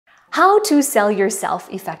How to sell yourself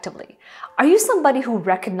effectively. Are you somebody who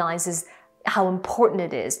recognizes how important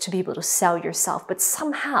it is to be able to sell yourself, but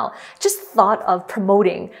somehow just thought of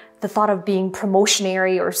promoting, the thought of being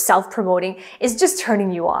promotionary or self-promoting is just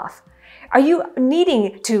turning you off? Are you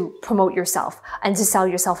needing to promote yourself and to sell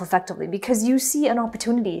yourself effectively because you see an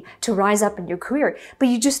opportunity to rise up in your career, but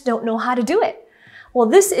you just don't know how to do it? Well,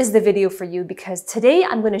 this is the video for you because today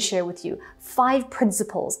I'm going to share with you 5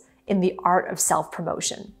 principles in the art of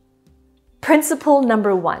self-promotion. Principle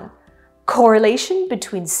number 1, correlation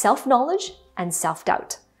between self-knowledge and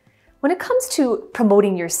self-doubt. When it comes to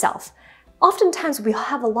promoting yourself, oftentimes we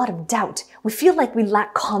have a lot of doubt. We feel like we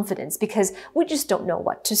lack confidence because we just don't know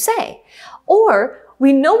what to say. Or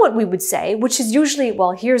we know what we would say, which is usually,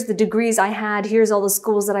 well, here's the degrees I had, here's all the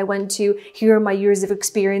schools that I went to, here are my years of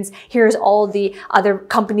experience, here's all the other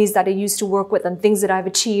companies that I used to work with and things that I've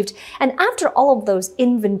achieved. And after all of those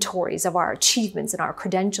inventories of our achievements and our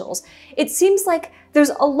credentials, it seems like there's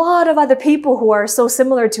a lot of other people who are so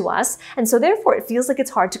similar to us, and so therefore it feels like it's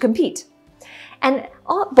hard to compete. And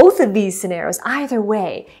both of these scenarios, either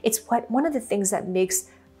way, it's one of the things that makes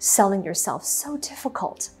selling yourself so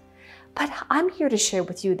difficult. But I'm here to share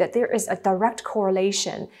with you that there is a direct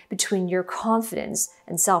correlation between your confidence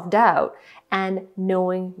and self-doubt and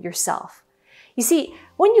knowing yourself. You see,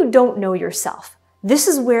 when you don't know yourself, this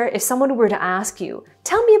is where if someone were to ask you,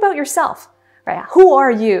 tell me about yourself, right? Who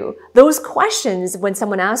are you? Those questions, when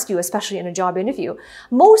someone asks you, especially in a job interview,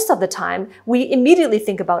 most of the time, we immediately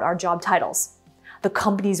think about our job titles, the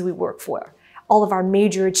companies we work for, all of our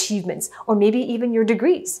major achievements, or maybe even your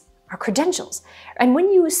degrees, our credentials. And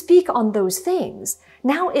when you speak on those things,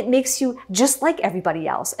 now it makes you just like everybody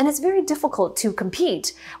else. And it's very difficult to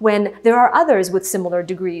compete when there are others with similar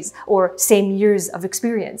degrees or same years of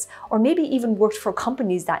experience, or maybe even worked for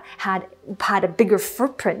companies that had a bigger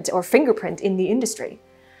footprint or fingerprint in the industry.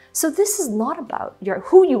 So this is not about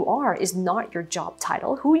who you are is not your job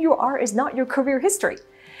title. Who you are is not your career history.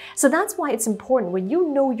 So that's why it's important when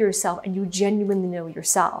you know yourself and you genuinely know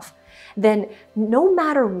yourself, then no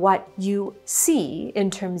matter what you see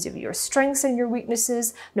in terms of your strengths and your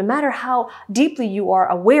weaknesses, no matter how deeply you are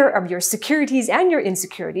aware of your securities and your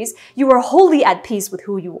insecurities, you are wholly at peace with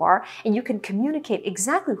who you are, and you can communicate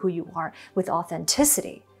exactly who you are with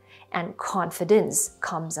authenticity, and confidence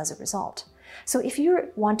comes as a result. So if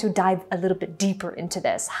you want to dive a little bit deeper into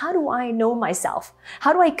this, how do I know myself?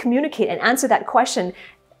 How do I communicate and answer that question?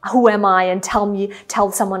 Who am I? And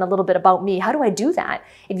tell someone a little bit about me. How do I do that?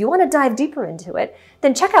 If you want to dive deeper into it,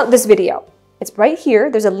 then check out this video. It's right here.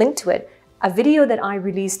 There's a link to it. A video that I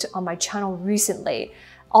released on my channel recently,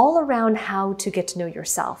 all around how to get to know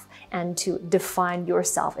yourself and to define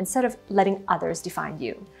yourself instead of letting others define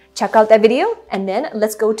you. Check out that video, and then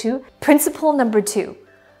let's go to principle number 2.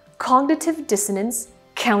 Cognitive dissonance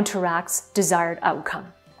counteracts desired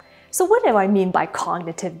outcome. So what do I mean by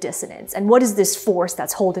cognitive dissonance? And what is this force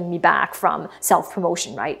that's holding me back from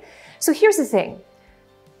self-promotion, right? So here's the thing.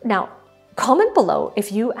 Now, comment below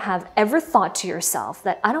if you have ever thought to yourself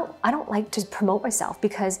that I don't like to promote myself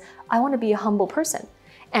because I want to be a humble person.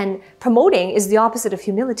 And promoting is the opposite of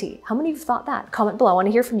humility. How many of you thought that? Comment below. I want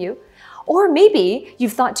to hear from you. Or maybe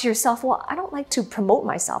you've thought to yourself, well, I don't like to promote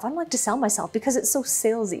myself. I don't like to sell myself because it's so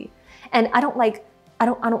salesy. And I don't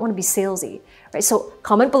want to be salesy, right? So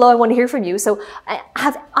comment below, I want to hear from you. So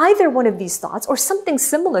have either one of these thoughts or something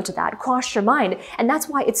similar to that crossed your mind. And that's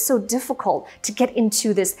why it's so difficult to get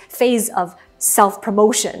into this phase of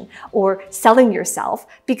self-promotion or selling yourself,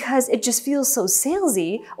 because it just feels so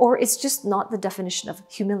salesy, or it's just not the definition of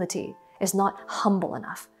humility. It's not humble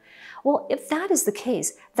enough. Well, if that is the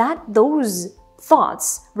case, those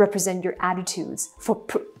thoughts represent your attitudes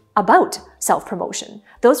about self-promotion.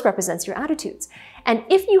 Those represents your attitudes. And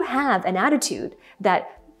if you have an attitude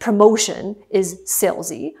that promotion is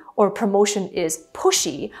salesy, or promotion is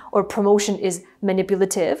pushy, or promotion is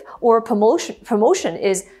manipulative, or promotion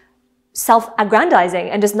is self-aggrandizing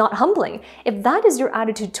and is not humbling, if that is your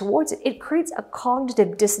attitude towards it, it creates a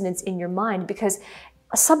cognitive dissonance in your mind, because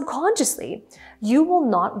subconsciously, you will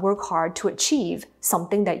not work hard to achieve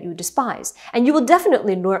something that you despise. And you will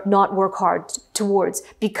definitely not work hard towards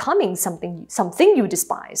becoming something you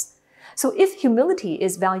despise. So if humility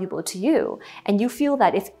is valuable to you, and you feel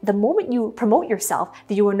that if the moment you promote yourself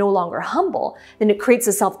that you are no longer humble, then it creates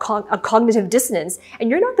a cognitive dissonance, and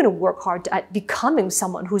you're not going to work hard at becoming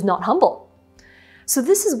someone who's not humble. So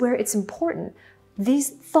this is where it's important. These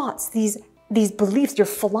thoughts, these beliefs, your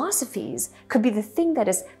philosophies could be the thing that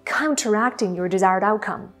is counteracting your desired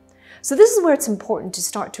outcome. So this is where it's important to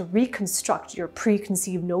start to reconstruct your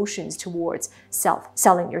preconceived notions towards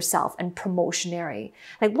selling yourself and promotionary.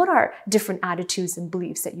 Like, what are different attitudes and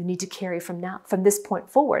beliefs that you need to carry from this point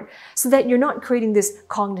forward, so that you're not creating this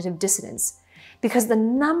cognitive dissonance? Because the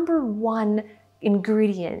number one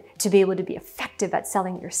ingredient to be able to be effective at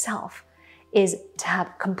selling yourself is to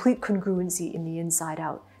have complete congruency in the inside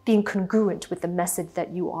out, being congruent with the message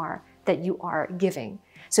that you are giving.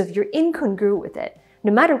 So if you're incongruent with it,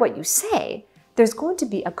 no matter what you say, there's going to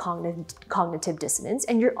be a cognitive dissonance,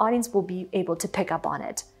 and your audience will be able to pick up on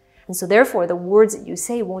it. And so therefore, the words that you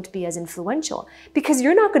say won't be as influential, because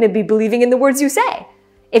you're not going to be believing in the words you say.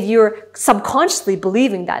 If you're subconsciously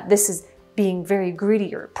believing that this is being very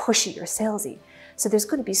greedy or pushy or salesy. So there's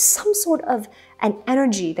going to be some sort of an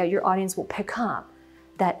energy that your audience will pick up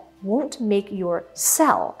that won't make your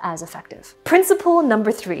sell as effective. Principle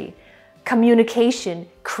number 3, communication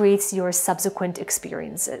creates your subsequent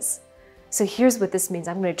experiences. So here's what this means.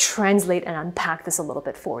 I'm going to translate and unpack this a little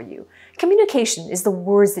bit for you. Communication is the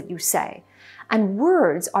words that you say, and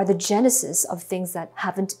words are the genesis of things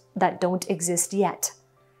that don't exist yet.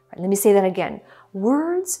 Let me say that again.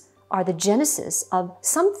 Words are the genesis of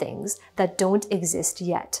some things that don't exist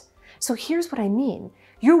yet. So here's what I mean.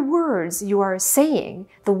 Your words you are saying,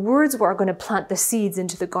 the words are going to plant the seeds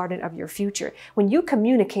into the garden of your future. When you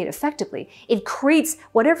communicate effectively, it creates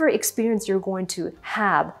whatever experience you're going to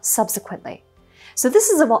have subsequently. So this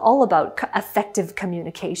is all about effective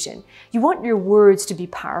communication. You want your words to be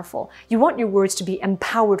powerful. You want your words to be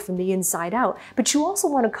empowered from the inside out, but you also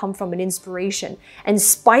want to come from an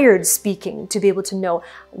inspired speaking, to be able to know,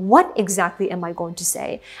 what exactly am I going to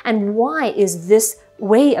say, and why is this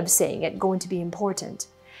way of saying it going to be important?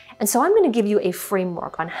 And so I'm going to give you a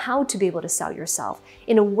framework on how to be able to sell yourself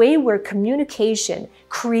in a way where communication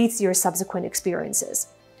creates your subsequent experiences.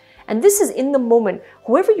 And this is in the moment,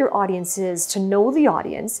 whoever your audience is, to know the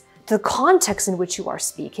audience, the context in which you are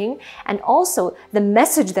speaking, and also the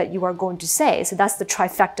message that you are going to say. So that's the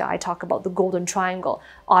trifecta I talk about, the golden triangle: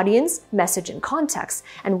 audience, message, and context.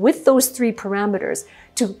 And with those 3 parameters,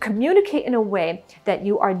 to communicate in a way that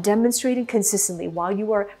you are demonstrating consistently while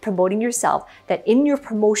you are promoting yourself, that in your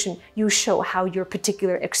promotion, you show how your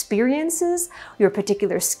particular experiences, your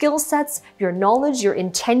particular skill sets, your knowledge, your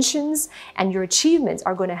intentions, and your achievements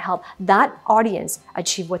are going to help that audience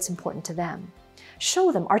achieve what's important to them.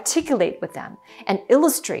 Show them, articulate with them, and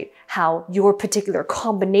illustrate how your particular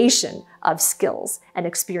combination of skills and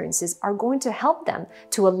experiences are going to help them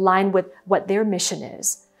to align with what their mission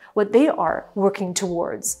is, what they are working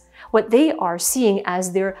towards, what they are seeing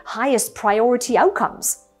as their highest priority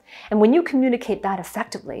outcomes. And when you communicate that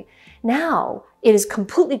effectively, now it is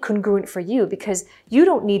completely congruent for you, because you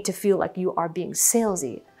don't need to feel like you are being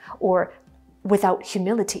salesy or without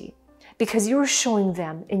humility, because you're showing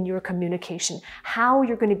them in your communication how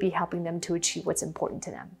you're going to be helping them to achieve what's important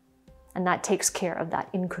to them. And that takes care of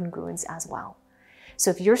that incongruence as well. So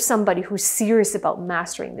if you're somebody who's serious about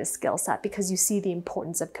mastering this skill set because you see the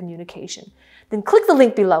importance of communication, then click the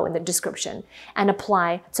link below in the description and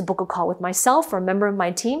apply to book a call with myself or a member of my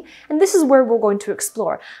team. And this is where we're going to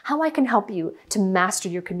explore how I can help you to master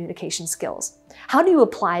your communication skills. How do you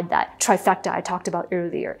apply that trifecta I talked about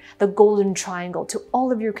earlier, the golden triangle, to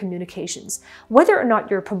all of your communications? Whether or not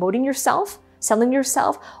you're promoting yourself, selling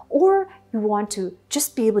yourself, or you want to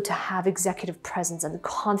just be able to have executive presence and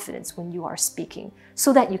confidence when you are speaking,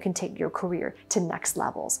 so that you can take your career to next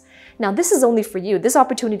levels. Now, this is only for you. This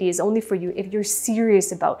opportunity is only for you if you're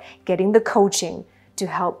serious about getting the coaching to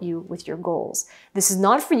help you with your goals. This is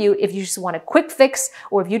not for you if you just want a quick fix,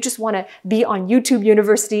 or if you just want to be on YouTube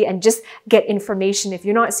University and just get information. If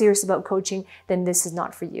you're not serious about coaching, then this is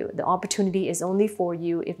not for you. The opportunity is only for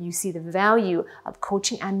you if you see the value of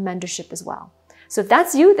coaching and mentorship as well. So if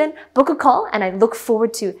that's you, then book a call, and I look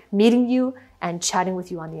forward to meeting you and chatting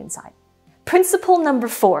with you on the inside. Principle number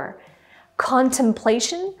 4,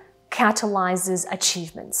 contemplation catalyzes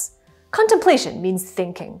achievements. Contemplation means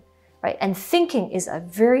thinking, right? And thinking is a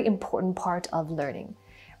very important part of learning,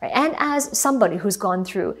 right? And as somebody who's gone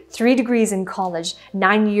through 3 degrees in college,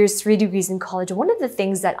 9 years, 3 degrees in college, one of the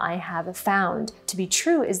things that I have found to be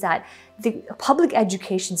true is that the public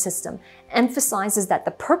education system emphasizes that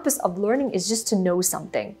the purpose of learning is just to know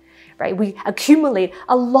something, right? We accumulate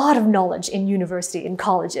a lot of knowledge in university and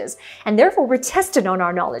colleges, and therefore we're tested on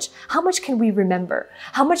our knowledge. How much can we remember?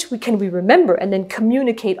 How much can we remember and then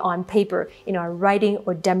communicate on paper in our writing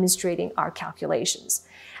or demonstrating our calculations?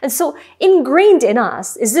 And so ingrained in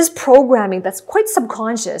us is this programming that's quite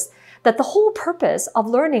subconscious, that the whole purpose of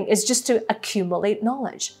learning is just to accumulate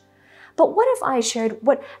knowledge. But what if I shared,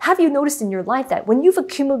 have you noticed in your life that when you've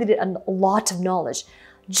accumulated a lot of knowledge,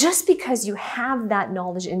 just because you have that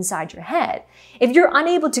knowledge inside your head, if you're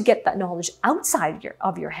unable to get that knowledge outside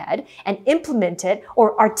of your head and implement it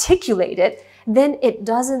or articulate it, then it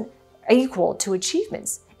doesn't equal to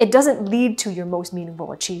achievements. It doesn't lead to your most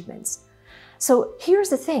meaningful achievements. So here's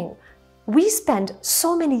the thing. We spend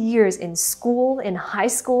so many years in school, in high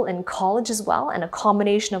school, in college as well, and a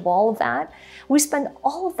combination of all of that. We spend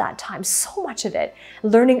all of that time, so much of it,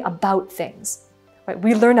 learning about things. Right?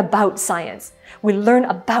 We learn about science. We learn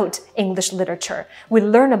about English literature. We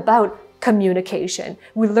learn about communication.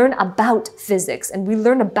 We learn about physics, and we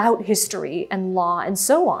learn about history and law and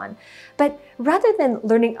so on. But rather than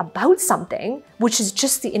learning about something, which is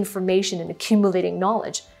just the information and accumulating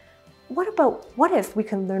knowledge, what if we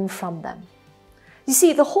can learn from them? You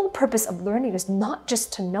see, the whole purpose of learning is not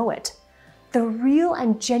just to know it. The real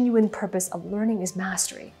and genuine purpose of learning is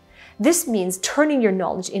mastery. This means turning your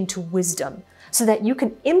knowledge into wisdom so that you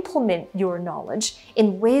can implement your knowledge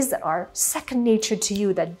in ways that are second nature to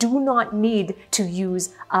you, that do not need to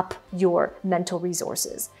use up your mental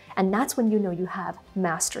resources. And that's when you know you have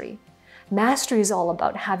mastery. Mastery is all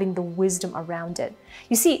about having the wisdom around it.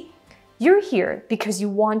 You see, you're here because you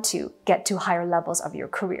want to get to higher levels of your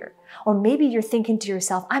career. Or maybe you're thinking to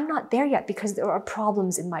yourself, I'm not there yet because there are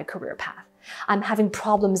problems in my career path. I'm having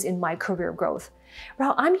problems in my career growth.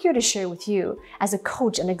 Well, I'm here to share with you as a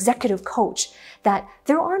coach, an executive coach, that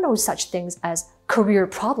there are no such things as career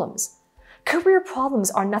problems. Career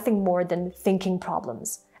problems are nothing more than thinking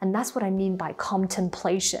problems. And that's what I mean by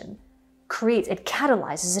contemplation. It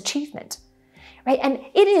catalyzes achievement. Right? And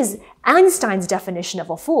it is Einstein's definition of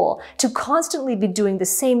a fool to constantly be doing the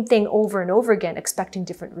same thing over and over again, expecting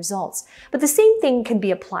different results. But the same thing can be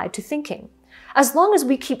applied to thinking. As long as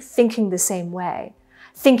we keep thinking the same way,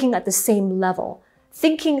 thinking at the same level,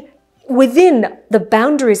 thinking within the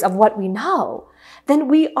boundaries of what we know, then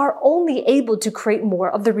we are only able to create more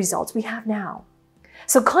of the results we have now.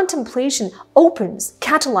 So contemplation opens,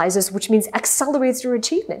 catalyzes, which means accelerates your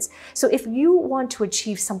achievements. So if you want to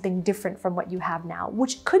achieve something different from what you have now,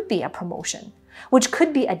 which could be a promotion, which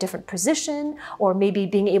could be a different position, or maybe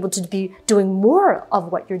being able to be doing more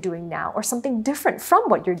of what you're doing now, or something different from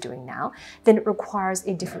what you're doing now, then it requires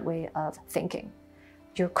a different way of thinking.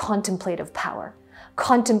 Your contemplative power.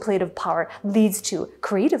 Contemplative power leads to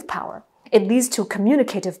creative power. It leads to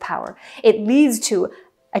communicative power. It leads to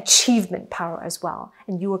achievement power as well.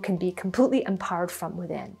 And you can be completely empowered from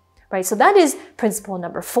within. Right? So that is principle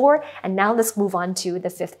number 4. And now let's move on to the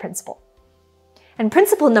 5th principle. And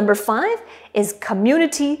principle number 5 is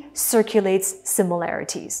community circulates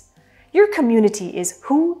similarities. Your community is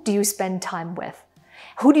who do you spend time with?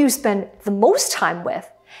 Who do you spend the most time with?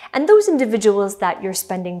 And those individuals that you're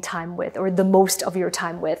spending time with, or the most of your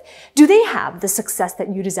time with, do they have the success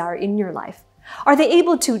that you desire in your life? Are they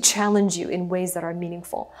able to challenge you in ways that are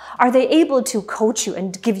meaningful? Are they able to coach you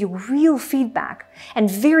and give you real feedback and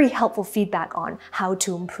very helpful feedback on how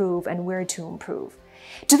to improve and where to improve?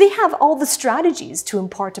 Do they have all the strategies to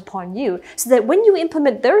impart upon you so that when you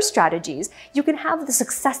implement their strategies, you can have the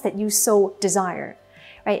success that you so desire?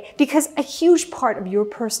 Right? Because a huge part of your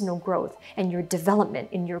personal growth and your development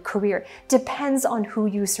in your career depends on who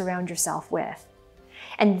you surround yourself with.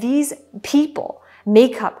 And these people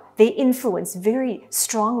they influence very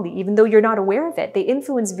strongly, even though you're not aware of it, they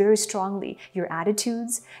influence very strongly your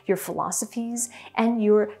attitudes, your philosophies, and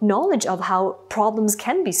your knowledge of how problems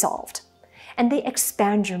can be solved. And they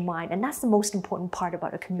expand your mind, and that's the most important part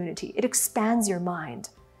about a community. It expands your mind.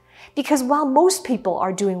 Because while most people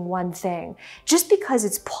are doing one thing, just because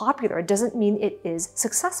it's popular doesn't mean it is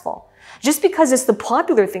successful. Just because it's the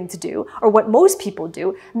popular thing to do, or what most people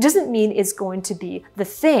do, doesn't mean it's going to be the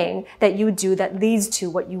thing that you do that leads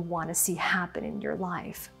to what you want to see happen in your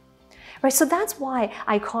life. Right? So that's why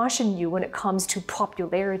I caution you when it comes to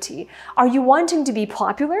popularity. Are you wanting to be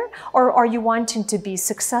popular, or are you wanting to be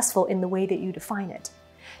successful in the way that you define it?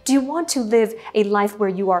 Do you want to live a life where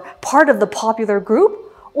you are part of the popular group?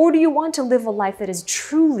 Or do you want to live a life that is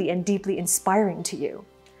truly and deeply inspiring to you?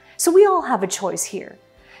 So we all have a choice here.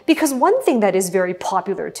 Because one thing that is very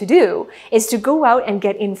popular to do is to go out and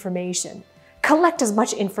get information. Collect as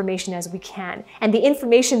much information as we can. And the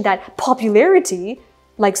information that popularity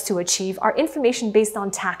likes to achieve are information based on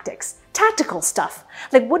tactics. Tactical stuff.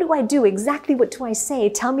 Like, what do I do? Exactly what do I say?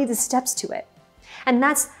 Tell me the steps to it. And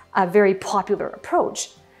that's a very popular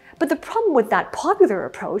approach. But the problem with that popular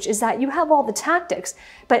approach is that you have all the tactics,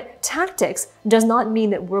 but tactics does not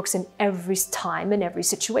mean it works in every time and every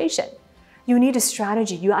situation. You need a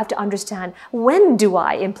strategy. You have to understand, when do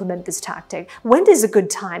I implement this tactic? When is a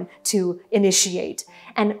good time to initiate?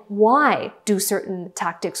 And why do certain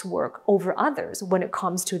tactics work over others when it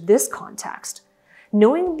comes to this context?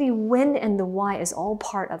 Knowing the when and the why is all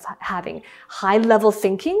part of having high-level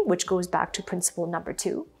thinking, which goes back to principle number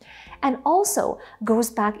 2, and also goes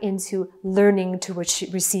back into learning to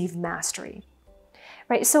receive mastery.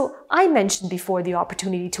 Right? So I mentioned before the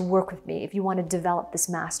opportunity to work with me if you want to develop this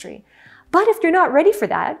mastery. But if you're not ready for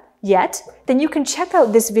that yet, then you can check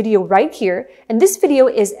out this video right here. And this video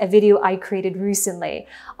is a video I created recently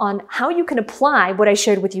on how you can apply what I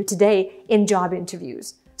shared with you today in job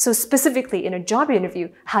interviews. So specifically in a job interview,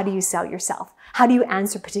 how do you sell yourself? How do you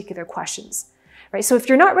answer particular questions? Right? So if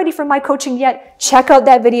you're not ready for my coaching yet, check out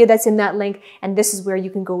that video that's in that link. And this is where you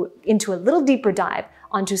can go into a little deeper dive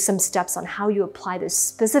onto some steps on how you apply this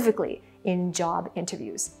specifically in job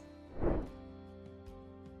interviews.